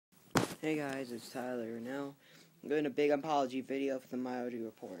Hey guys, it's Tyler. Now I'm doing a big apology video for the Minority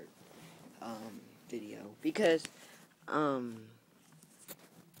Report video because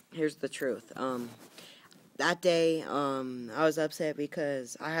here's the truth. That day I was upset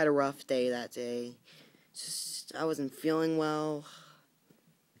because I had a rough day that day. Just I wasn't feeling well,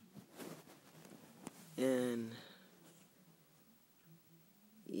 and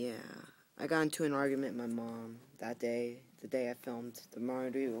yeah, I got into an argument with my mom that day. The day I filmed the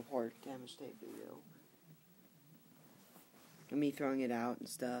Minority Report Damage Tape video. And me throwing it out and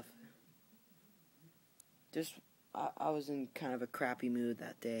stuff. Just, I was in kind of a crappy mood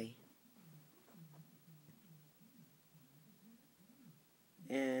that day.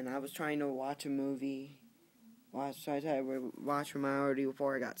 And I was trying to watch a movie. So I tried to watch Minority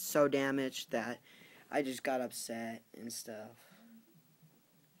Report. I got so damaged that I just got upset and stuff.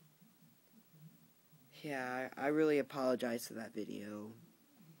 Yeah, I really apologize for that video.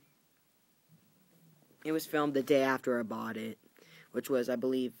 It was filmed the day after I bought it, which was, I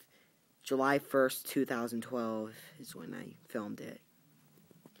believe, July 1st, 2012 is when I filmed it.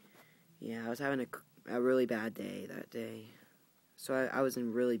 Yeah, I was having a really bad day that day. So I was in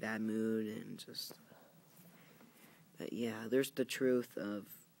a really bad mood and just... But yeah, there's the truth of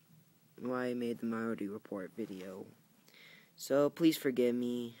why I made the Minority Report video. So please forgive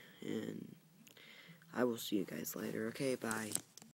me, and I will see you guys later. Okay, bye.